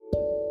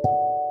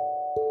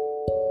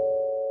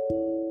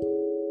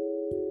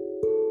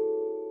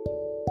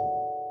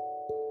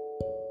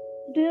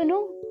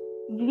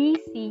we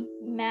see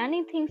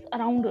many things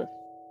around us.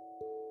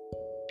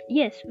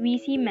 Yes, we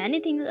see many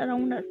things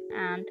around us,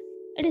 and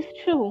it is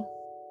true,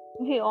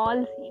 we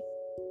all see.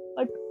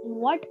 But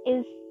what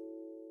is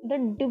the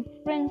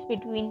difference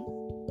between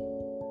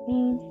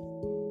means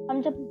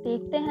हम जब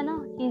देखते हैं ना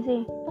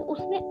चीजें तो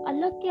उसमें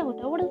अलग क्या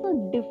होता है? What is the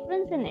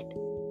difference in it?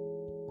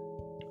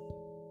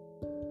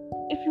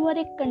 If you are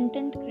a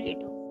content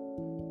creator,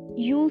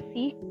 you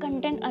see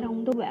content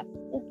around the web.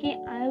 Okay,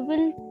 I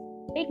will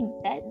take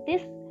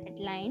this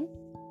headline,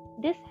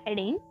 this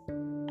heading,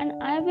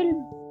 and I will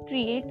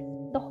create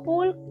the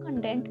whole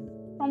content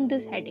from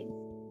this heading.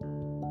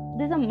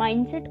 This is a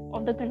mindset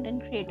of the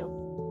content creator.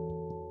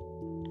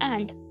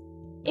 And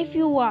if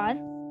you are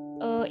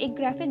a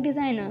graphic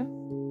designer,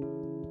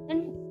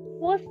 then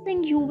first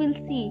thing you will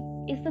see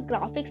is the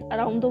graphics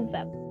around the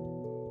web.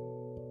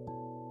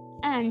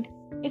 And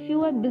if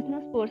you are a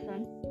business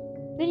person,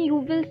 then you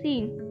will see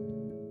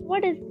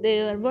what is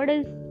there, what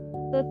is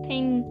the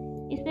thing,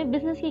 इसमें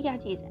business की क्या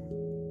चीज़ है.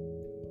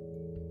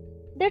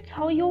 That's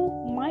how your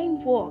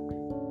mind works.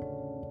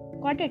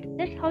 Got it?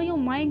 That's how your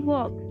mind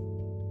works.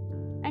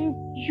 And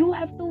you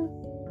have to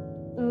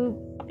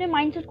अपने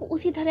mindset को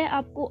उसी तरह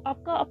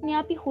आपका अपने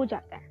आप ही हो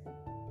जाता है.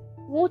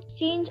 वो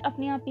चेंज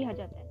अपने आप ही आ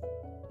जाता है.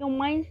 Your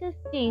mindset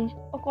change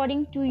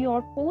according to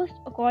your post,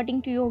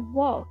 according to your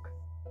work.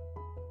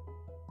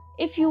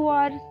 If you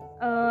are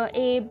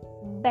a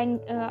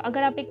bank,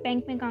 अगर आप एक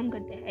बैंक में काम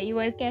करते हैं, you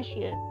are a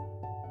cashier,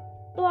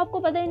 तो आपको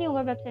पता ही नहीं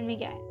होगा वेबसाइट में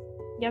क्या है,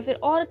 या फिर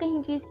और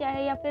कहीं चीज़ क्या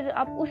है, या फिर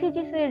आप उसी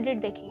चीज़ से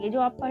रिलेटेड देखेंगे जो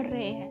आप पढ़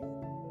रहे हैं,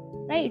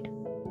 राइट?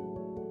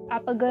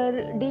 आप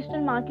अगर डिजिटल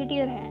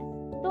मार्केटर हैं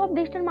तो आप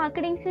डिजिटल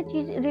मार्केटिंग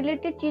से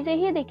रिलेटेड चीज़ें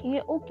ही देखेंगे.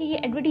 ओके, ये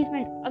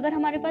एडवर्टीजमेंट, अगर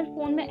हमारे पास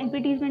फ़ोन में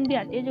एडवर्टीजमेंट भी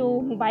आती है,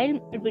 जो मोबाइल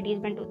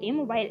एडवर्टीजमेंट होती है,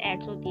 मोबाइल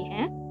एड्स होती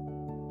हैं,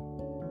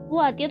 वो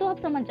आती है तो आप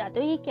समझ जाते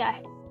हो ये क्या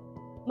है.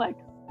 बट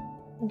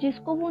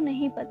जिसको वो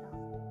नहीं पता,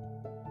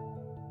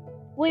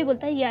 वो ही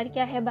बोलता है यार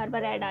क्या है, बार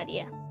बार ऐड आ रही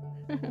है.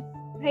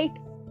 Right?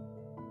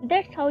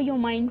 That's how your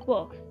mind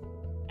works.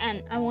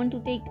 And I want to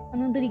take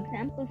another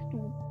examples to.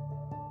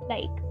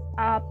 Like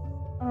आप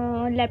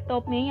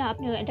लैपटॉप में या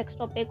अपने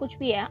डेस्कटॉप पे कुछ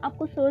भी है,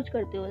 आपको सर्च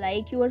करते हो.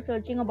 Like you are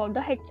searching about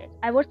the headset.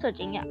 I was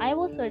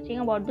searching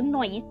about the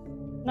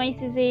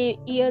noise is a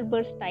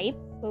earbuds type,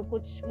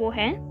 कुछ वो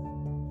है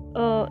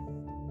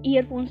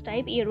ईयरफोन्स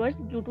टाइप, ईयरबड्स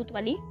ब्लूटूथ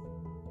वाली.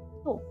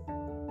 तो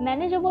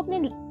मैंने जब अपने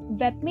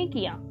वेब में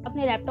किया,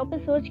 अपने लैपटॉप पे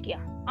सर्च किया,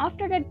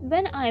 after that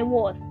when I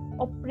was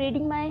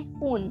operating my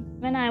phone,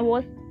 when I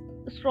was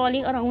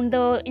scrolling around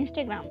the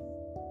Instagram,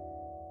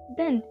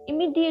 then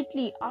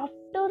immediately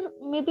after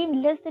maybe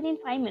less than in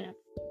 5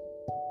 minutes,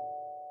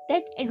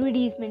 that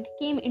advertisement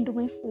came into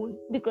my phone,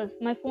 because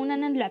my phone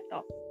and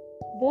laptop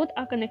both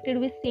are connected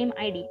with same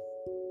ID.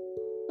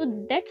 So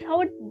that's how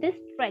this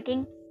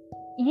tracking,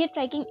 ये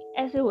tracking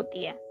ऐसे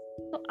होती है.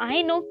 तो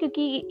I know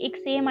क्योंकि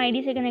एक same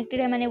ID से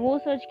connected है, मैंने वो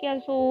सर्च किया,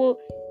 so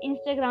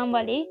Instagram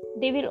वाले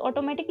they will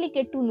automatically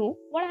get to know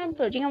what I am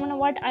searching,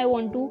 what I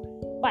want to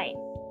buy,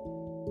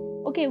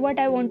 okay,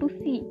 what I want to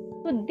see.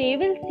 So they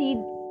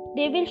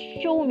will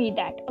show me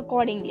that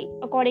accordingly,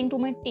 according to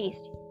my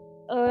taste.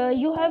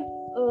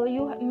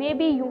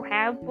 Maybe you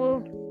have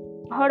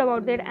heard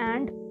about that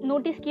and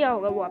notice किया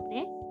होगा वो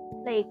आपने.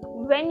 Like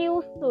when you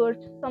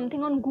search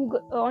something on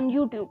Google, on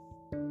YouTube,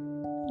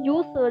 you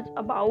search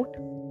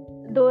about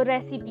the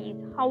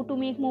recipes, how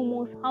to make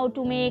momos, how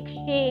to make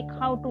shake,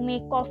 how to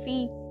make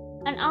coffee,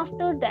 and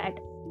after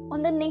that,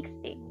 on the next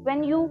day,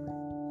 when you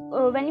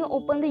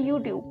open the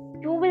YouTube,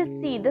 you will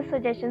see the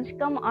suggestions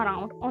come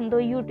around on the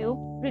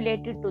YouTube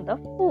related to the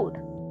food.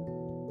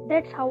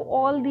 That's how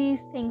all these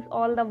things,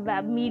 all the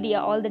web media,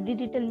 all the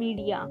digital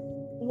media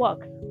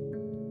works.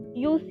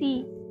 You see,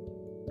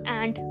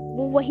 and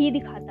वो वही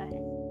दिखाता है,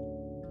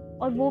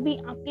 और वो भी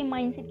आपके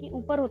mindset के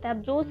ऊपर होता है.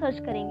 आप जो सर्च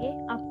करेंगे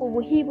आपको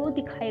वही वो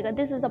दिखाएगा.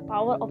 This is the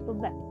power of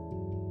the web.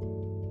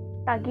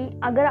 ताकि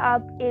अगर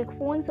आप एक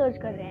फोन सर्च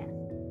कर रहे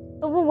हैं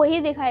तो वो वही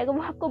दिखाएगा,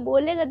 वो आपको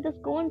बोलेगा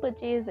just go and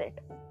purchase it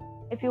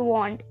if you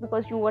want,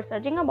 because you were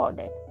searching about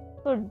it.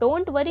 So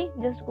don't worry,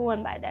 just go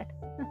and buy that.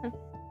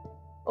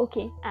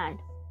 Okay, and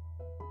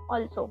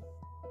also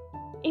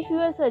if you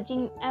are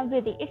searching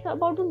everything, it's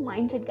about the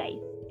mindset,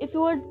 guys. If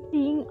you are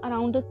seeing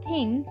around the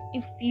things,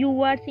 if you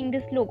are seeing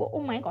this logo,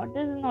 oh my god,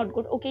 this is not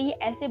good, okay, ये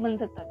ऐसे बन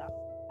सकता था,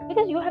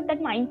 because you have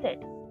that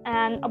mindset.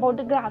 And about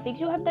the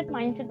graphics, you have that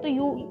mindset.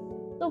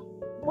 So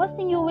first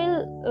thing you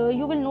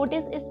will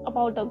notice is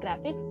about the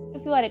graphics.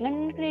 If you are a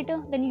content creator,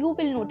 then you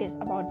will notice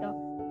about the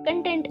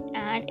content.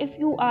 And if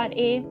you are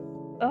a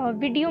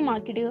video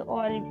marketer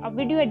or a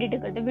video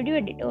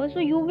editor, so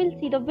you will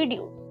see the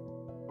video.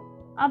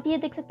 आप ये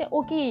देख सकते हैं,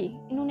 okay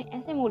इन्होंने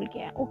ऐसे mould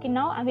किया है, okay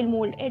now I will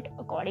mould it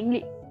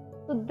accordingly.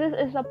 So this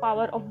is the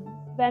power of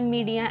web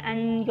media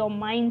and your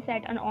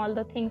mindset and all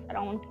the things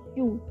around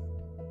you.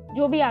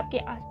 जो भी आपके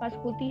आसपास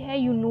होती है,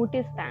 you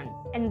notice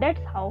that, and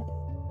that's how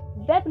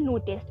web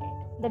noticed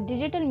it. The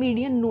digital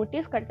media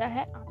notice करता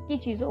है आपकी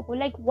चीज़ों को,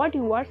 like what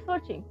you are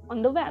searching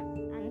on the web,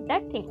 and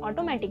that thing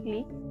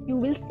automatically you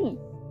will see.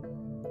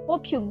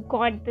 Hope you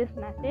got this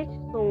message.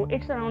 So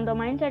it's around the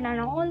mindset,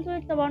 and also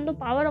it's about the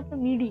power of the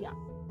media.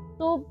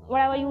 So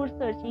whatever you are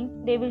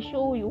searching, they will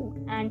show you,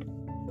 and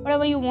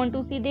whatever you want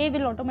to see, they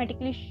will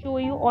automatically show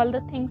you all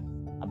the things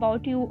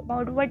about you,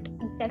 about what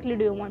exactly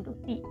do you want to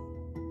see.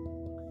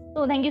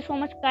 So thank you so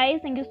much, guys.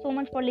 Thank you so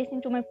much for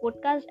listening to my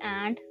podcast,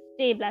 and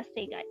stay blessed,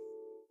 stay guys.